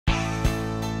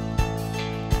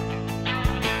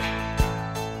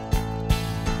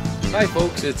Hi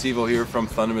folks, it's Evo here from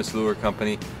Thundermist Lure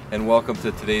Company, and welcome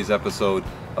to today's episode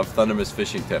of Thundermist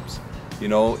Fishing Tips. You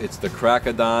know, it's the crack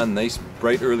of dawn, nice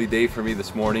bright early day for me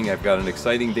this morning. I've got an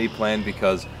exciting day planned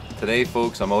because today,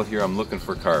 folks, I'm out here, I'm looking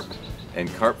for carp.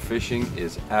 And carp fishing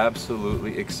is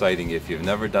absolutely exciting. If you've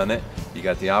never done it, you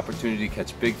got the opportunity to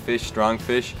catch big fish, strong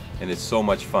fish, and it's so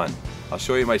much fun. I'll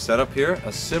show you my setup here,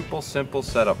 a simple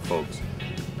setup, folks.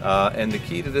 And the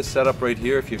key to this setup right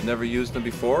here, if you've never used them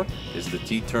before, is the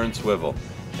T-turn swivel.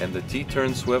 And the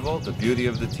T-turn swivel, the beauty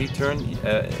of the T-turn,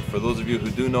 for those of you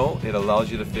who do know, it allows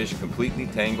you to fish completely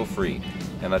tangle free.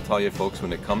 And I tell you folks,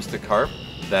 when it comes to carp,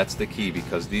 that's the key,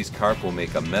 because these carp will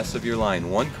make a mess of your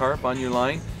line. One carp on your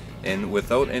line, and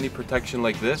without any protection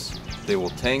like this, they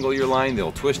will tangle your line,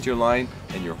 they'll twist your line,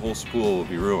 and your whole spool will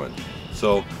be ruined.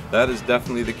 So that is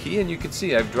definitely the key, and you can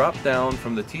see I've dropped down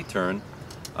from the T-turn.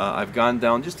 I've gone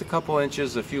down just a couple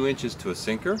inches, a few inches to a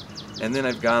sinker, and then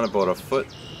I've gone about a foot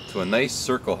to a nice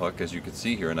circle hook, as you can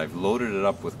see here, and I've loaded it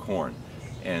up with corn.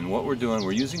 And what we're doing,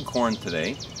 we're using corn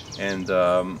today, and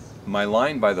my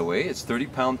line, by the way, it's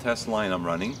 30-pound test line I'm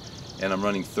running, and I'm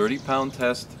running 30-pound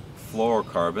test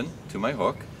fluorocarbon to my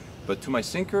hook, but to my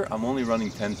sinker, I'm only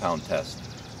running 10-pound test.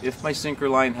 If my sinker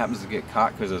line happens to get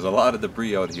caught, because there's a lot of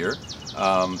debris out here,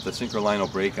 the sinker line will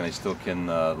break and I still can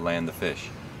land the fish.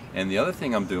 And the other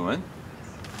thing I'm doing,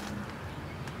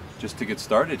 just to get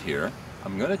started here,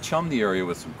 I'm going to chum the area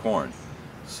with some corn.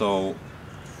 So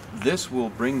this will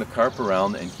bring the carp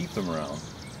around and keep them around.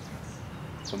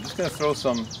 So I'm just going to throw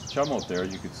some chum out there,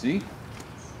 as you can see.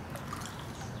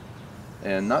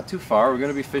 And not too far, we're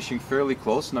going to be fishing fairly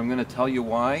close, and I'm going to tell you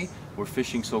why we're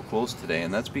fishing so close today.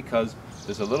 And that's because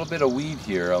there's a little bit of weed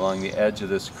here along the edge of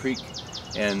this creek,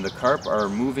 and the carp are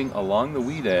moving along the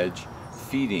weed edge,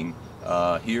 feeding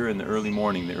here in the early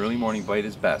morning. The early morning bite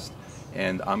is best,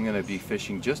 and I'm going to be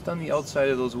fishing just on the outside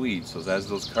of those weeds. So as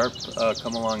those carp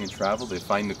come along and travel, they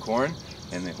find the corn,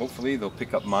 and hopefully they'll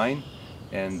pick up mine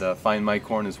and find my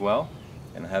corn as well,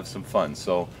 and have some fun.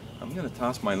 So I'm going to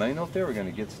toss my line out there, we're going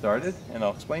to get started, and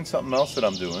I'll explain something else that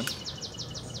I'm doing.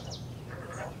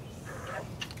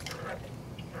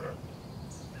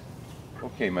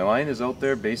 Okay, my line is out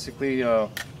there basically to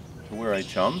where I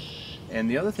chum. And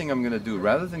the other thing I'm going to do,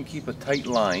 rather than keep a tight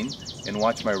line and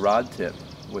watch my rod tip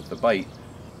with the bite,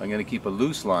 I'm going to keep a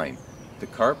loose line. The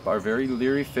carp are very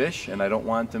leery fish, and I don't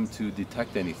want them to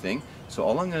detect anything. So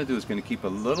all I'm going to do is going to keep a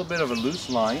little bit of a loose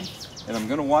line, and I'm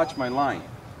going to watch my line.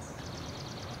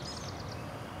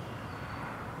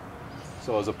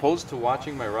 So as opposed to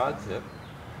watching my rod tip,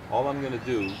 all I'm going to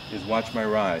do is watch my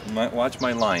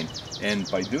line.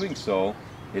 And by doing so,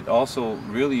 it also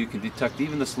really, you can detect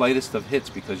even the slightest of hits,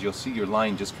 because you'll see your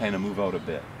line just kind of move out a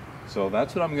bit. So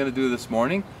that's what I'm going to do this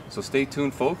morning. So stay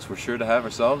tuned, folks. We're sure to have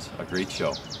ourselves a great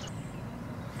show.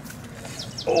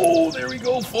 Oh, there we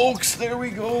go, folks. There we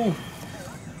go.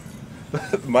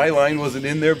 My line wasn't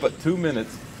in there but 2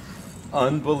 minutes.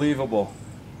 Unbelievable.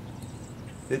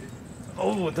 It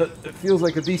feels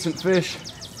like a decent fish.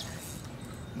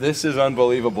 This is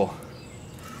unbelievable.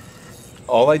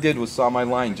 All I did was saw my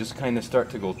line just kind of start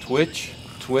to go twitch,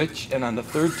 twitch, and on the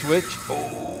third twitch,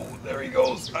 oh, there he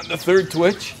goes. On the third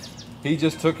twitch, he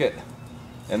just took it.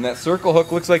 And that circle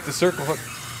hook looks like the circle hook.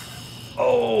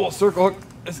 Oh, circle hook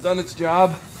has done its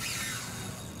job.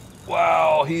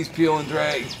 Wow, he's peel and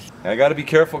drag. And I got to be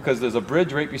careful because there's a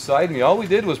bridge right beside me. All we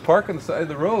did was park on the side of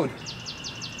the road.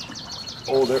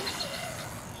 Oh,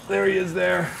 there he is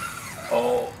there.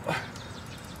 Oh.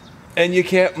 And you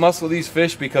can't muscle these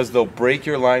fish because they'll break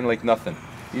your line like nothing.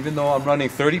 Even though I'm running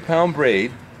 30-pound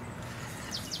braid,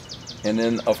 and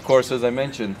then of course, as I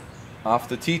mentioned, off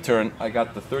the T-turn, I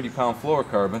got the 30-pound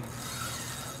fluorocarbon.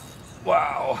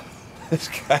 Wow, this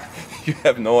guy, you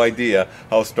have no idea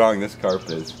how strong this carp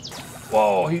is.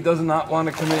 Whoa, he does not want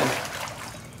to come in.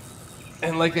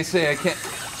 And like I say, I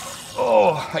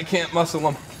can't muscle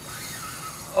him.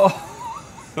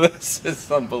 Oh, this is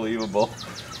unbelievable.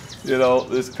 You know,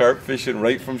 this carp fishing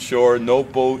right from shore, no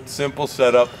boat, simple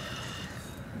setup.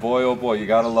 Boy, oh boy, you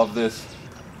gotta love this.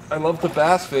 I love the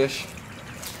bass fish,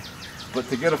 but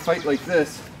to get a fight like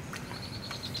this,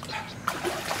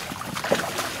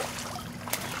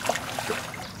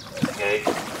 okay,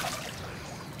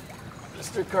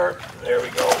 Mr. Carp, there we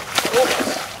go.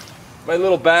 Oops. My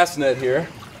little bass net here.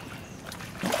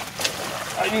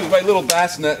 I use my little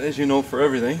bass net, as you know, for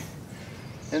everything.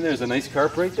 And there's a nice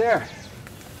carp right there.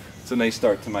 It's a nice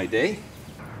start to my day.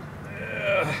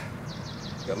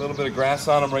 Got a little bit of grass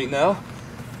on him right now.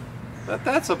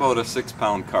 That's about a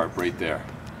 6-pound carp right there.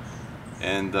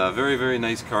 And very, very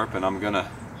nice carp, and I'm gonna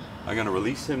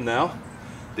release him now.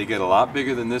 They get a lot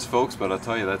bigger than this, folks, but I'll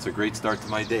tell you, that's a great start to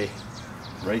my day.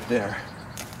 right there.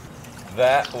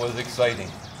 That was exciting.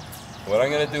 What I'm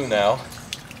going to do now,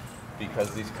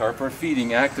 because these carp are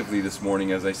feeding actively this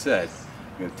morning, as I said,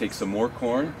 I'm going to take some more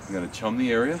corn, I'm going to chum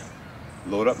the area,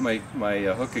 load up my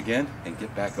hook again, and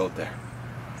get back out there.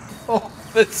 Oh,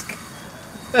 this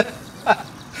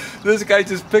guy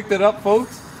just picked it up,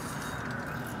 folks,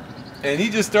 and he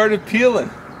just started peeling.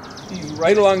 He's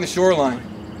right along the shoreline.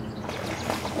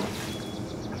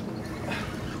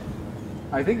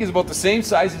 I think he's about the same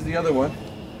size as the other one.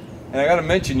 And I gotta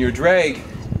mention, your drag,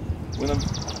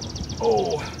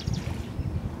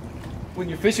 when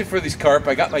you're fishing for these carp,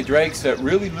 I got my drag set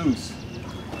really loose.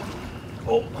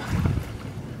 Oh.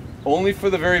 Only for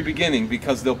the very beginning,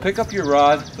 because they'll pick up your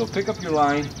rod, they'll pick up your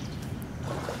line,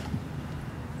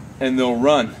 and they'll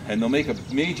run, and they'll make a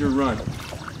major run.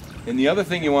 And the other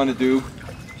thing you want to do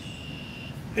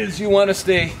is you want to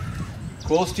stay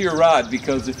close to your rod,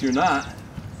 because if you're not,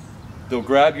 they'll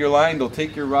grab your line, they'll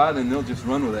take your rod, and they'll just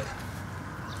run with it.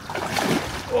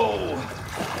 Oh!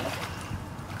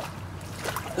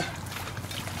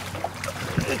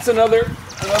 It's another,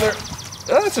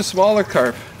 oh, it's a smaller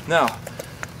carp. Now,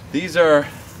 these are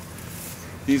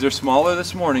smaller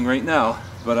this morning right now,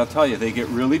 but I'll tell you, they get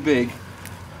really big,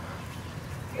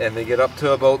 and they get up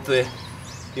to about the,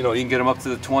 you can get them up to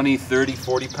the 20, 30,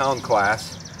 40 pound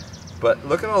class. But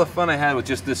look at all the fun I had with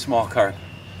just this small carp.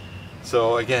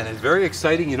 So again, it's very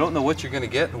exciting. You don't know what you're going to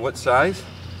get and what size.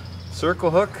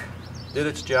 Circle hook did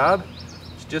its job.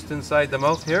 It's just inside the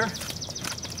mouth here.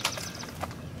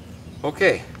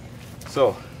 Okay,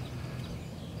 so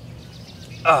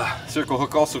circle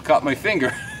hook also caught my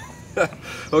finger.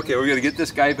 Okay, we're going to get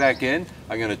this guy back in.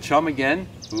 I'm going to chum again,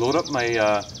 load up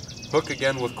my hook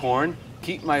again with corn,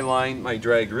 keep my line, my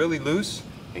drag really loose,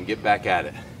 and get back at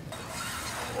it.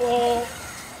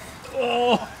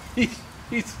 Oh,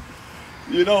 he's,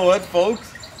 you know what,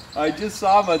 folks? I just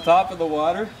saw him on top of the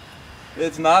water.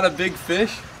 It's not a big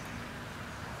fish,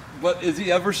 but is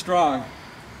he ever strong?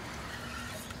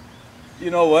 You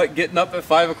know what? Getting up at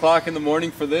 5 o'clock in the morning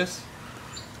for this,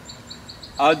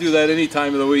 I'll do that any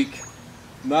time of the week.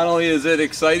 Not only is it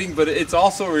exciting, but it's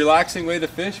also a relaxing way to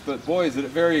fish, but boy, is it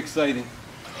very exciting.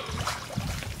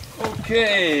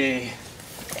 Okay.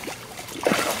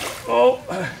 Oh,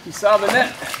 he saw the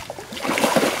net.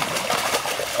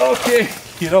 Okay,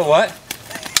 you know what?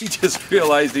 He just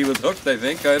realized he was hooked, I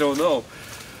think. I don't know.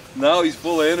 Now he's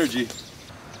full of energy.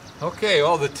 Okay,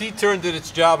 well, the T-turn did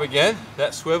its job again.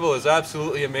 That swivel is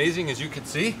absolutely amazing, as you can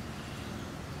see.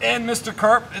 And Mr.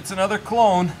 Carp, it's another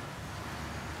clone.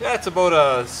 Yeah, it's about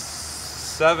a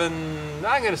 7,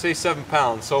 I'm going to say 7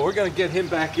 pounds. So we're going to get him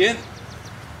back in.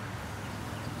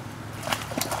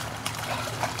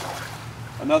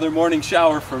 Another morning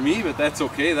shower for me, but that's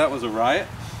okay. That was a riot.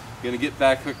 Going to get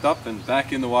back hooked up and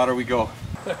back in the water we go.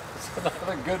 That's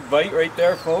another good bite right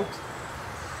there, folks.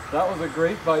 That was a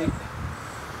great bite.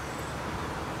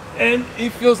 And he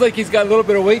feels like he's got a little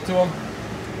bit of weight to him.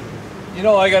 You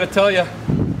know, I got to tell you,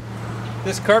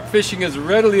 this carp fishing is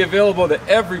readily available to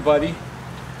everybody.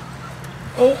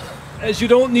 Oh, as you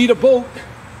don't need a boat.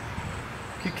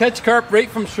 You catch carp right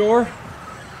from shore.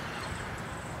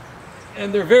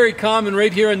 And they're very common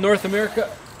right here in North America.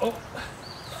 Oh,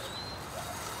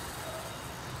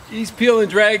 he's peel and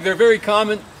drag. They're very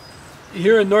common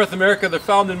here in North America. They're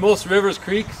found in most rivers,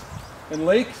 creeks, and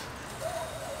lakes.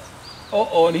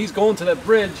 Uh-oh, and he's going to that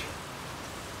bridge.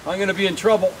 I'm going to be in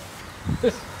trouble.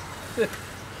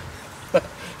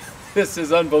 This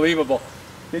is unbelievable.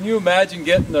 Can you imagine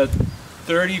getting a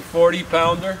 30, 40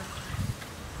 pounder?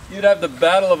 You'd have the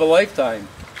battle of a lifetime.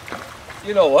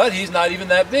 You know what? He's not even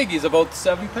that big. He's about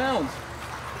 7 pounds.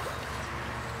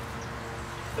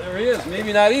 There he is.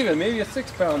 Maybe not even. Maybe a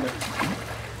 6 pounder.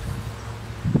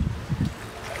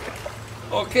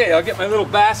 Okay, I'll get my little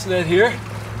bass net here.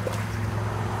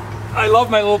 I love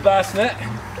my little bass net.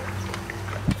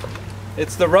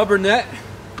 It's the rubber net,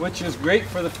 which is great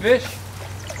for the fish.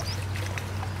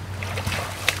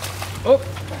 Oh.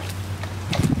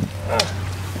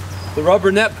 The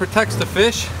rubber net protects the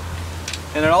fish,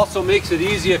 and it also makes it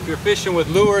easy if you're fishing with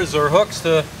lures or hooks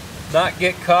to not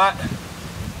get caught,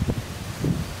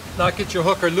 not get your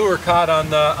hook or lure caught on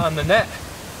the net.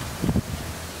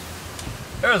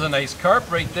 There's a nice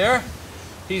carp right there.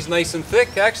 He's nice and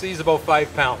thick. Actually, he's about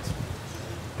 5 pounds.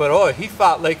 But oh, he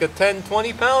fought like a 10,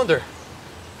 20 pounder.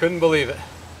 Couldn't believe it.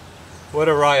 What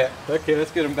a riot. Okay, let's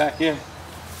get him back in.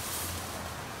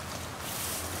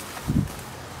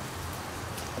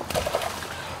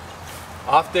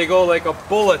 Off they go like a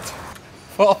bullet.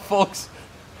 Well, folks,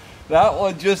 that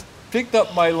one just picked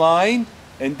up my line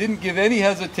and didn't give any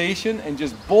hesitation and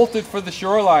just bolted for the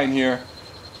shoreline here.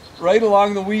 right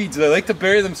along the weeds. They like to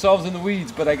bury themselves in the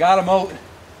weeds, but I got him out.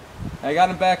 I got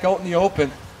him back out in the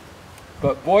open.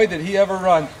 But boy, did he ever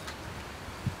run.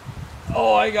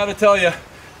 Oh, I gotta tell you,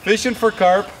 fishing for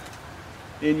carp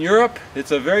in Europe,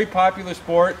 it's a very popular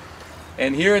sport.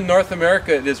 And here in North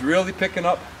America, it is really picking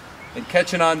up and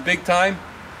catching on big time.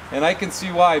 And I can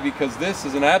see why, because this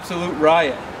is an absolute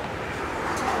riot.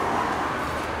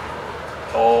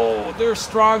 Oh, they're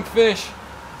strong fish.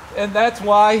 And that's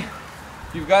why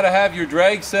you've got to have your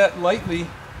drag set lightly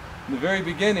in the very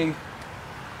beginning.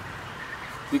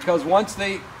 Because once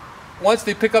they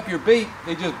pick up your bait,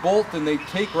 they just bolt and they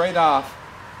take right off.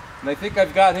 And I think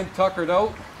I've got him tuckered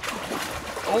out.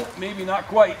 Oh, maybe not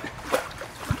quite.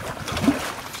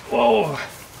 Whoa,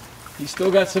 he's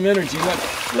still got some energy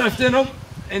left in him.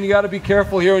 And you got to be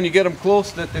careful here when you get them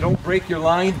close that they don't break your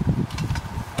line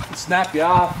and snap you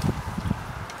off.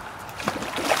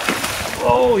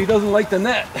 Oh, he doesn't like the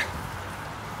net.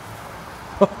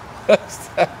 Let's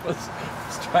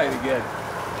try it again.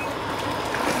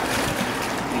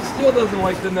 He still doesn't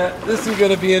like the net. This is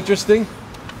going to be interesting.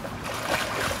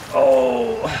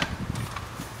 Oh.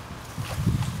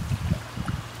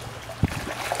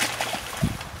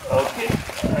 Okay,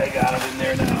 I got him in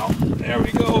there now. There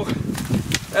we go.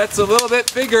 That's a little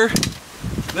bit bigger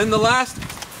than the last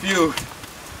few.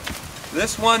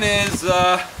 This one is,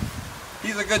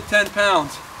 he's a good 10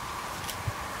 pounds.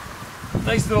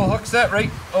 Nice little hook set,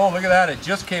 right? Oh, look at that. It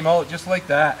just came out just like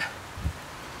that.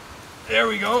 There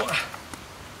we go.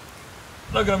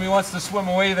 Look at him. He wants to swim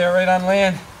away there right on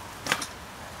land.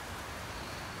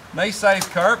 Nice sized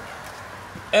carp.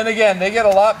 And again, they get a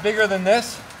lot bigger than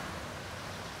this.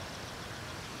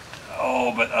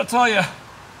 Oh, but I'll tell you,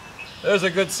 there's a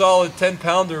good solid 10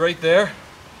 pounder right there.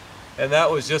 And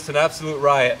that was just an absolute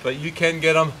riot. But you can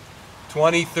get them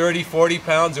 20, 30, 40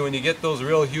 pounds. And when you get those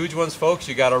real huge ones, folks,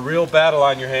 you got a real battle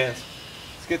on your hands.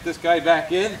 Let's get this guy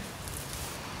back in.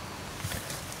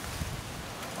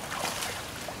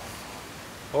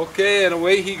 Okay, and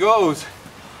away he goes.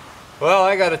 Well,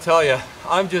 I gotta tell you,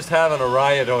 I'm just having a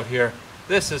riot out here.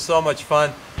 This is so much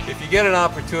fun. If you get an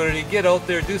opportunity, get out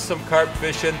there, do some carp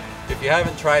fishing. If you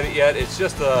haven't tried it yet, it's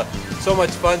just so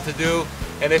much fun to do.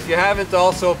 And if you haven't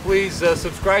also, please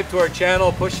subscribe to our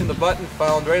channel, pushing the button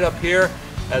found right up here,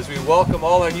 as we welcome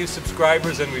all our new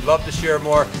subscribers, and we'd love to share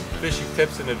more fishing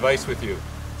tips and advice with you.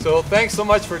 So thanks so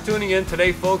much for tuning in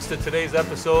today, folks, to today's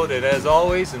episode. And as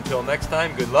always, until next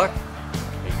time, good luck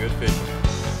and good fishing.